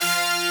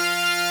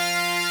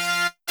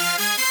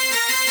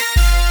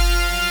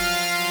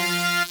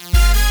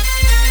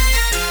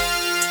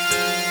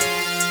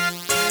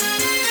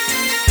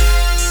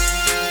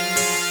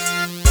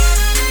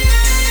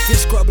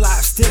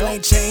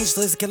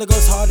bitch, Lazie killer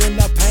goes hard in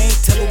the paint.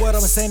 Tell her what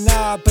I'ma say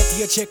now, I bet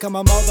your chick I'm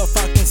a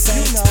motherfucking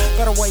saint.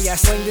 By the way I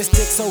sling this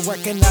dick, so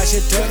recognize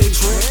your dirty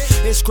trick.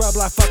 It's scrub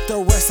like fuck the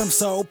rest, I'm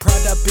so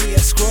proud to be a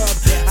scrub.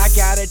 I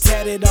got it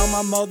tatted on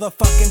my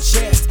motherfucking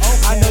chest.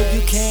 I know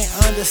you can't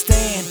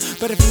understand,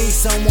 but if you need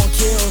someone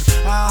killed,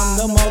 I'm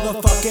the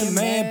motherfucking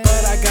man.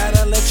 But I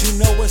gotta let you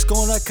know it's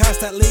gonna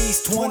cost at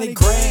least 20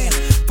 grand.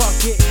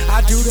 Fuck it,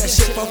 I do that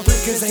shit for free,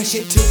 cause ain't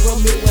shit to a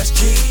Midwest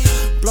G.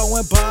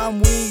 Blowing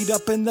bomb weed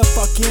up in the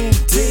fucking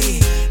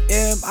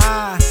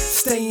DMI,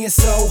 staying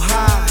so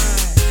high.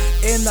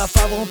 In the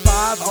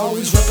 515,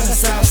 always reppin' the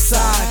south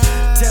side.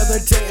 Till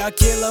the day I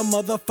kill a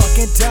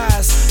motherfucking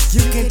dies.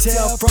 You can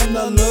tell from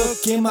the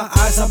look in my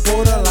eyes, I'm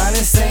borderline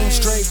insane.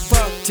 Straight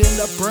fucked in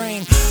the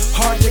brain,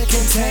 hard to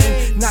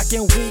contain.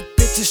 Knocking weak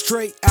bitches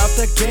straight out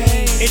the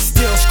game. It's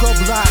still scrub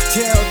life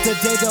till the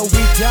day that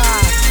we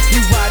die. We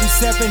riding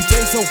 7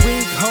 days a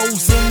week,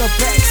 hoes in the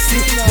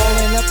backseat,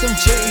 rolling up them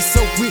J's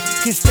so we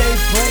can stay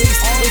blazed.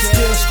 It's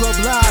still scrub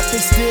life,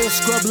 it's still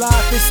scrub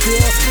life,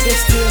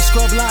 it's still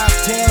scrub life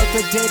till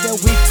the day that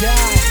we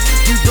die.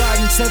 We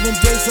riding 7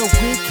 days a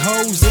week,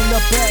 hoes in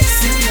the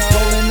backseat,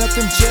 rolling up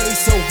them J's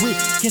so we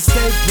can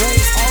stay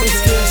blazed. It's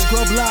still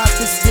scrub life,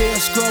 it's still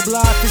scrub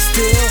life, it's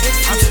still.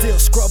 I'm still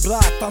scrub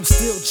life, I'm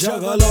still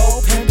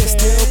juggalo, pimpin',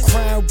 still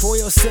crown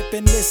royal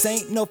sippin'. This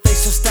ain't no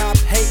face, so stop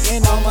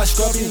hating on my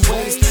scrubby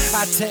ways.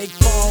 I take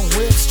phone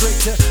whip straight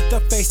to the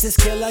face, this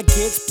killer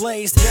gets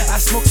blazed. I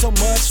smoke so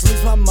much,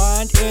 lose my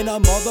mind in a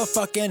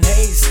motherfucking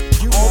haze.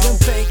 All them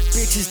fake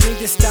bitches need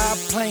to stop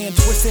playing,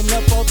 twisting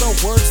up all the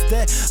words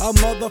that a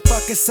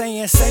motherfucker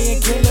saying.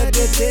 Saying killer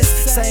did this,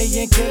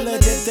 saying killer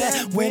did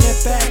that, when in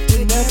fact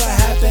it never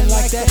happened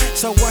like that.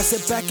 So I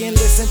sit back and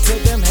listen to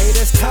them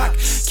haters talk.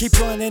 Keep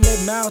running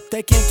their mouth,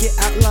 they can't get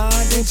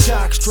outlined in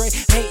chalk. Straight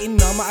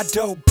hating on my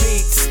dope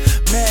beats,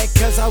 mad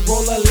cause I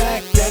roll a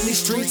lack down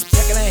these streets,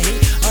 packing a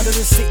heat under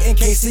the seat in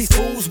case these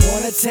fools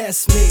wanna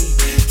test me.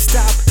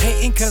 Stop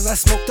hating cause I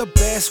smoke the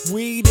best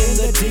weed in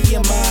the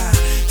DMI.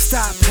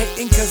 Stop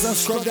hating cause I'm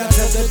scrubbed out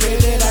till the day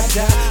that I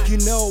die. You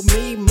know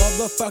me,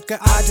 motherfucker,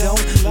 I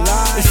don't lie.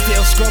 It's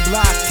still scrub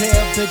life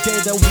till the day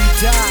that we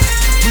die.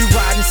 We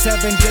riding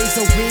 7 days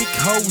a week,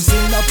 hoes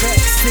in the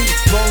backseat,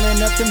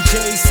 rolling up them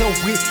J's so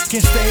we can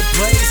stay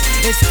blazed.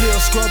 It's still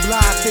scrub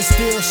life, it's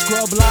still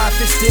scrub life,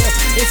 it's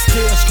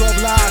still scrub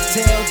life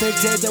till the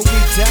day that we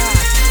die.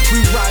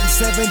 We riding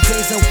 7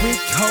 days a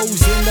week,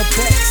 hoes in the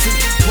backseat,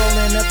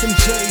 rolling up them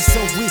J's so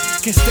we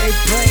can stay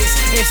blazed.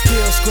 It's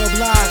still scrub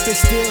life,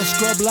 it's still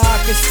scrub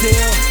life, it's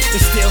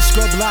still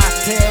scrub life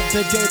till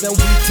the day that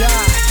we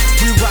die.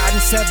 We riding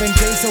 7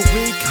 days a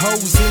week,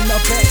 hoes in the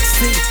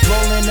backseat,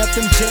 rolling up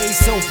them J's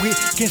so we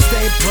can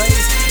stay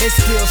blazed. It's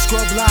still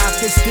scrub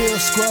life, it's still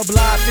scrub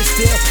life, it's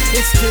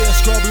still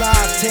scrub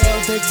life till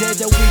the day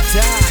that we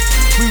die.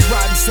 We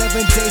riding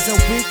 7 days a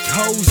week,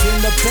 hoes in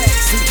the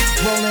backseat,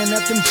 rolling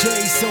up them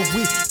J's so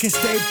we can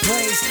stay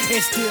blazed.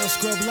 It's still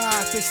scrub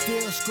life, it's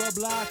still scrub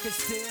life, it's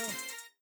still.